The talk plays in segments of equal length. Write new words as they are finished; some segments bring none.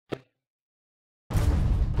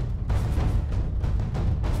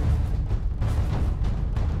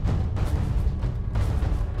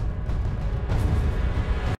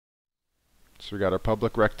So we got our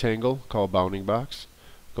public rectangle called bounding box.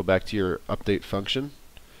 Go back to your update function,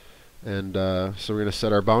 and so we're going to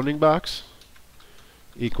set our bounding box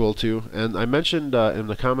equal to, and I mentioned in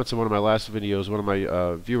the comments of one of my last videos, one of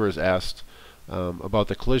my viewers asked about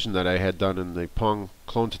the collision that I had done in the Pong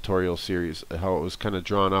clone tutorial series, how it was kind of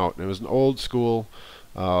drawn out. And it was an old school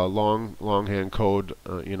longhand code,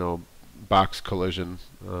 you know, box collision.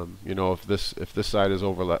 You know, if this side is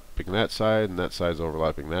overlapping that side and that side is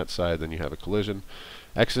overlapping that side, then you have a collision.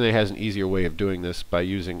 XNA has an easier way of doing this by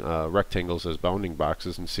using rectangles as bounding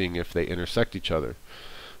boxes and seeing if they intersect each other.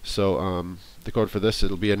 So the code for this,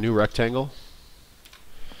 it'll be a new rectangle,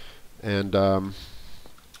 and we'll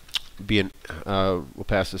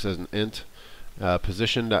pass this as an int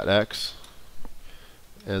position.x,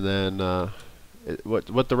 and then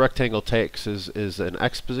what the rectangle takes is an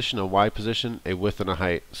x position, a y position, a width, and a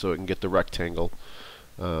height, so it can get the rectangle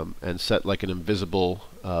and set like an invisible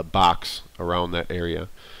box around that area.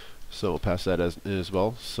 So we'll pass that as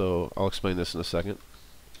well. So I'll explain this in a second.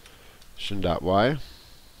 Position.y,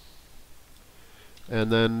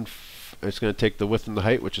 and then it's going to take the width and the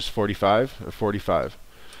height, which is 45 or 45.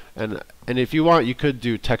 And if you want, you could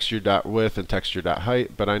do texture.width and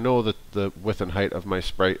texture.height, but I know that the width and height of my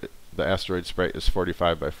sprite, the asteroid sprite, is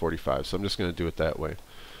 45 by 45, so I'm just going to do it that way.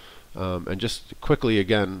 And just quickly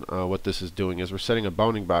again, what this is doing is we're setting a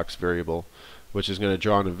bounding box variable, which is going to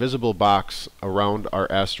draw an invisible box around our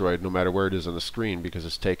asteroid no matter where it is on the screen, because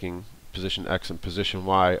it's taking position X and position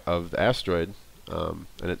Y of the asteroid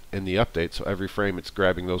and in the update, so every frame it's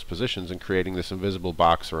grabbing those positions and creating this invisible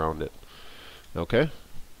box around it. Okay?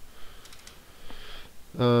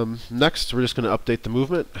 Next, we're just going to update the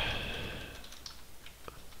movement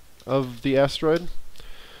of the asteroid.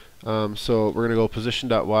 So we're going to go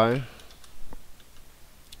position.y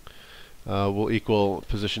will equal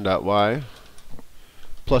position.y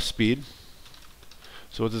plus speed.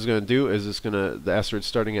 So what this is going to do is the asteroid's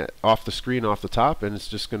starting off the screen, off the top, and it's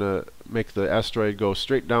just going to make the asteroid go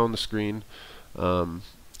straight down the screen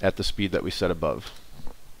at the speed that we set above.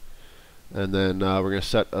 And then we're going to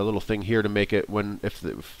set a little thing here to make it if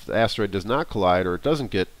the asteroid does not collide or it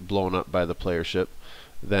doesn't get blown up by the player ship,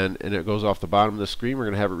 and it goes off the bottom of the screen, we're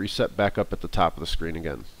going to have it reset back up at the top of the screen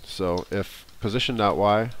again. So if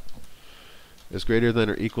position.y is greater than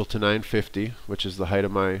or equal to 950, which is the height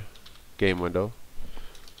of my game window,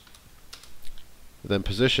 then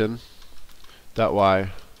position.y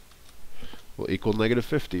will equal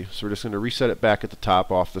 -50. So we're just going to reset it back at the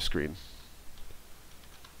top off the screen.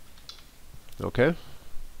 Okay?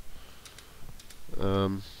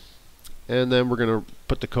 And then we're going to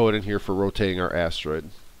put the code in here for rotating our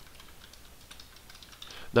asteroid.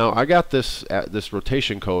 Now I got this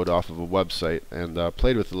rotation code off of a website and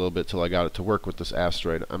played with it a little bit till I got it to work with this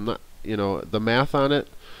asteroid. I'm not, you know, the math on it,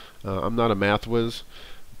 I'm not a math whiz,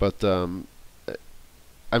 but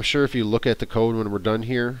I'm sure if you look at the code when we're done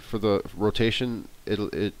here for the rotation,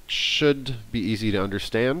 it should be easy to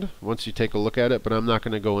understand once you take a look at it, but I'm not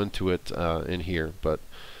going to go into it in here. But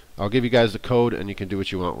I'll give you guys the code and you can do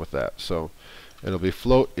what you want with that. So it'll be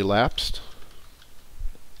float elapsed,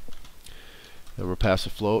 and we'll pass a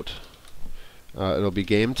float. It'll be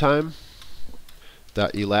game time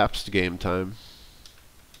dot elapsed game time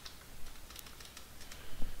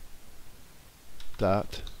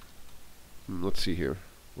dot let's see here.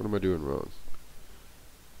 What am I doing wrong?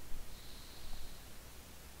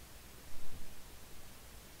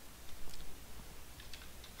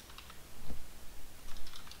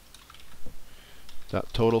 Dot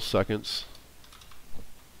total seconds.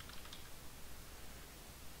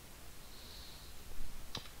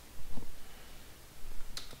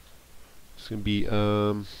 It's going to be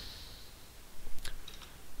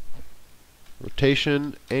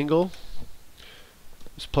rotation angle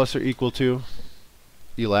is plus or equal to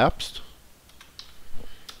elapsed.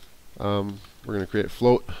 We're going to create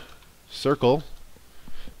float circle,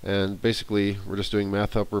 and basically we're just doing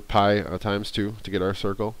math helper pi times 2 to get our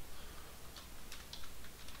circle.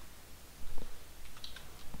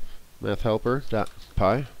 Math helper dot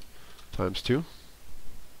pi times 2,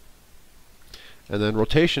 and then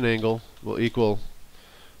rotation angle will equal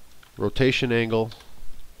rotation angle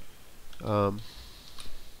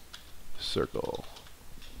circle.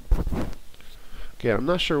 Okay, I'm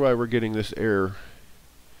not sure why we're getting this error.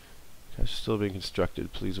 Cache is still being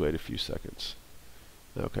constructed. Please wait a few seconds.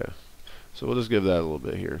 Okay, so we'll just give that a little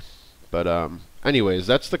bit here. But anyways,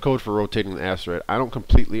 that's the code for rotating the asteroid. I don't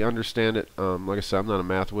completely understand it. Like I said, I'm not a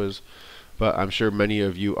math whiz, but I'm sure many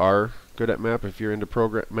of you are good at math. If you're into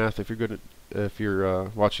math, if you're good at, if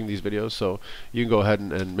watching these videos, so you can go ahead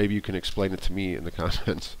and maybe you can explain it to me in the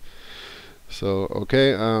comments. So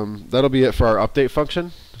okay, that'll be it for our update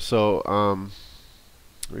function. So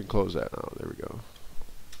we can close that now. There we go.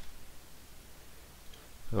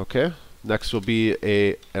 Okay. Next will be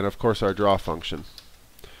and of course our draw function.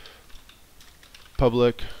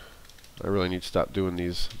 Public. I really need to stop doing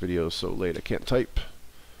these videos so late I can't type.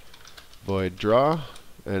 Void draw,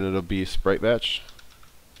 and it'll be sprite batch.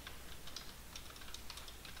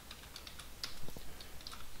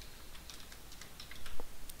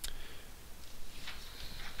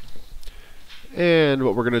 And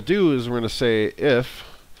what we're going to do is we're going to say if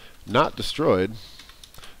not destroyed.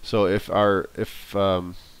 So if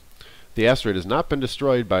the asteroid has not been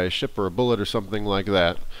destroyed by a ship or a bullet or something like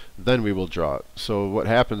that, then we will draw it. So what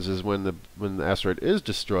happens is when the asteroid is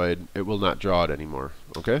destroyed, it will not draw it anymore.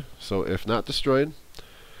 Okay? So if not destroyed,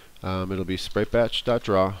 it'll be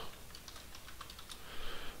spritebatch.draw.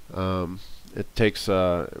 It takes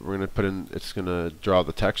we're going to put in, it's going to draw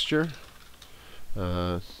the texture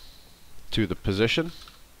to the position.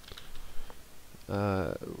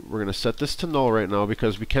 We're going to set this to null right now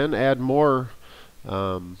because we can add more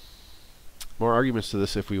arguments to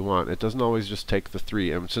this if we want. It doesn't always just take the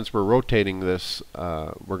 3, and since we're rotating this,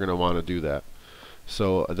 we're going to want to do that.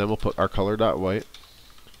 So then we'll put our color.white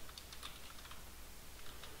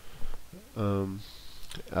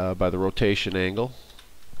by the rotation angle.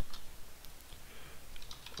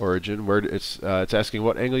 Origin, where it's asking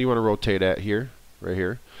what angle you want to rotate at here, right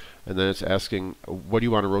here, and then it's asking what do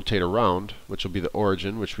you want to rotate around, which will be the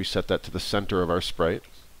origin, which we set that to the center of our sprite.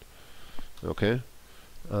 Okay.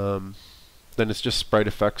 Then it's just sprite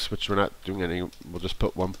effects, which we're not doing any. We'll just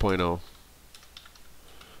put 1.0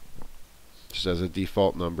 just as a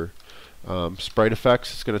default number. Sprite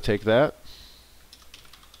effects, it's going to take that,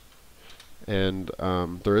 and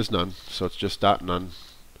there is none, so it's just dot none,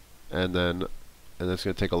 and then it's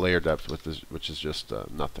going to take a layer depth with this, which is just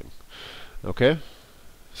nothing. Okay,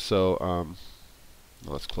 so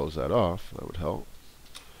let's close that off. That would help.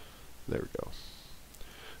 There we go.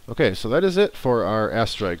 Okay, so that is it for our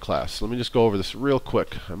asteroid class. Let me just go over this real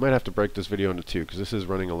quick. I might have to break this video into 2 because this is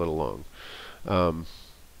running a little long.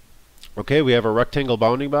 Okay, we have a rectangle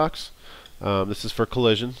bounding box. This is for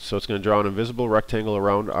collision, so it's going to draw an invisible rectangle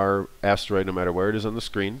around our asteroid no matter where it is on the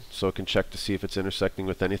screen, so it can check to see if it's intersecting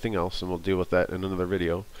with anything else, and we'll deal with that in another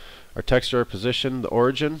video. Our texture, our position, the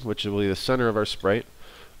origin, which will be the center of our sprite,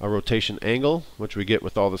 a rotation angle, which we get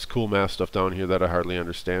with all this cool math stuff down here that I hardly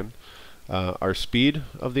understand, our speed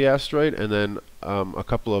of the asteroid, and then a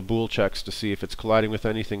couple of bool checks to see if it's colliding with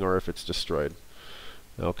anything or if it's destroyed.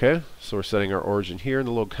 Okay, so we're setting our origin here in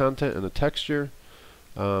the load content and the texture.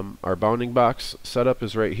 Our bounding box setup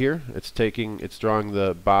is right here. It's drawing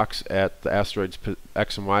the box at the asteroid's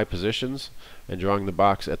X and Y positions and drawing the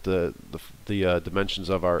box at the dimensions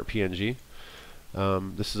of our PNG.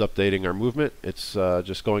 This is updating our movement. It's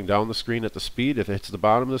just going down the screen at the speed. If it hits the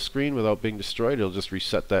bottom of the screen without being destroyed, it'll just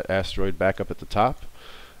reset that asteroid back up at the top.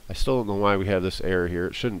 I still don't know why we have this error here.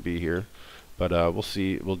 It shouldn't be here, but we'll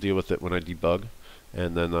see. We'll deal with it when I debug.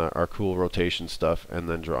 And then our cool rotation stuff, and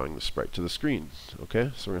then drawing the sprite to the screen.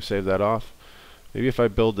 Okay, so we're going to save that off. Maybe if I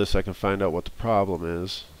build this, I can find out what the problem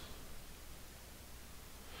is.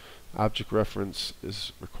 Object reference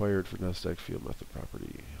is required for non-static field method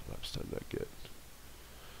property. Elapsed time that get.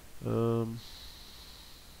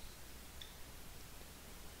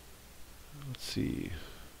 Let's see.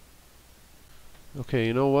 Okay,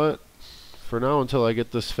 you know what? For now, until I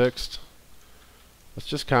get this fixed, let's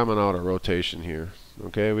just comment out a rotation here.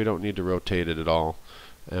 Okay, we don't need to rotate it at all,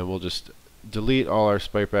 and we'll just delete all our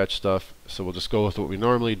sprite batch stuff. So we'll just go with what we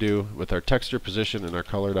normally do with our texture, position, and our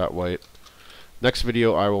color.white. Next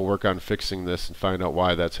video, I will work on fixing this and find out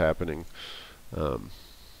why that's happening.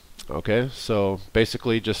 Okay, so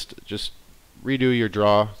basically just redo your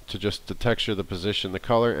draw to just the texture, the position, the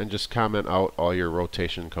color, and just comment out all your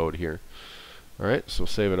rotation code here. Alright, so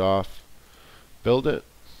save it off, build it.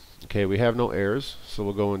 Okay, we have no errors, so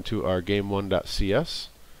we'll go into our game1.cs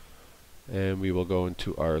and we will go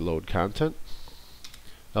into our load content.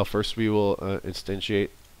 Now first we will instantiate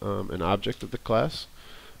an object of the class.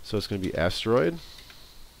 So it's going to be asteroid,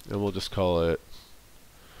 and we'll just call it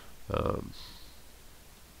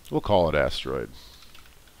asteroid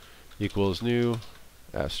equals new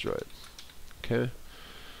asteroid. Okay,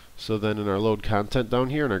 so then in our load content down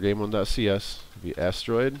here in our game1.cs will be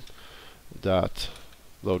asteroid dot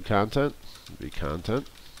load content, be content.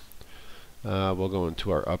 We'll go into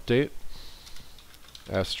our update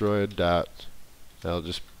asteroid dot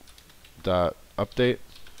dot update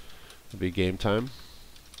will be game time.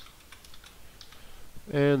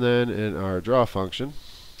 And then in our draw function,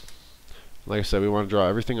 like I said, we want to draw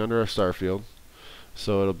everything under our star field.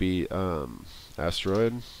 So it'll be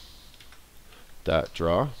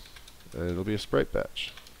asteroid.draw, and it'll be a sprite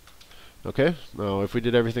batch. Okay, now if we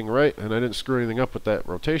did everything right and I didn't screw anything up with that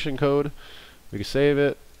rotation code, we can save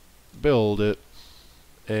it, build it,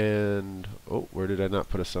 and oh, where did I not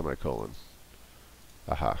put a semicolon?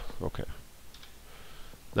 Aha, okay.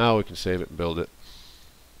 Now we can save it and build it.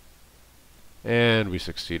 And we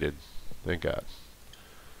succeeded. Thank God.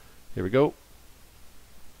 Here we go.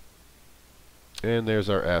 And there's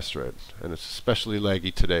our asteroid. And it's especially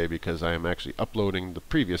laggy today because I am actually uploading the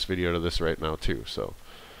previous video to this right now too. So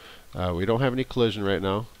we don't have any collision right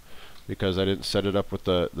now because I didn't set it up with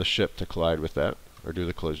the ship to collide with that or do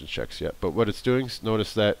the collision checks yet. But what it's doing,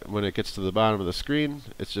 notice that when it gets to the bottom of the screen,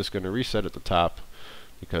 it's just going to reset at the top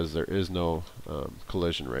because there is no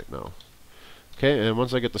collision right now. Okay, and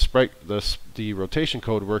once I get the rotation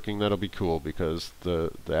code working, that'll be cool because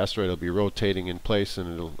the asteroid will be rotating in place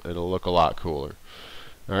and it'll look a lot cooler.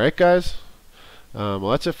 Alright guys,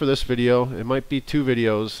 well that's it for this video. It might be 2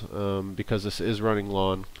 videos because this is running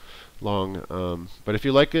long. But if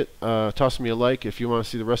you like it, toss me a like. If you want to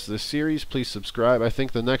see the rest of this series, please subscribe. I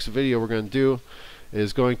think the next video we're going to do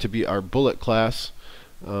is going to be our bullet class,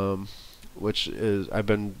 which is I've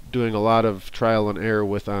been doing a lot of trial and error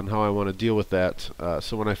with on how I want to deal with that.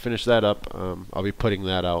 So when I finish that up, I'll be putting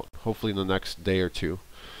that out hopefully in the next day or 2.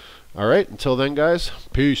 Alright, until then guys,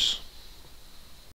 peace.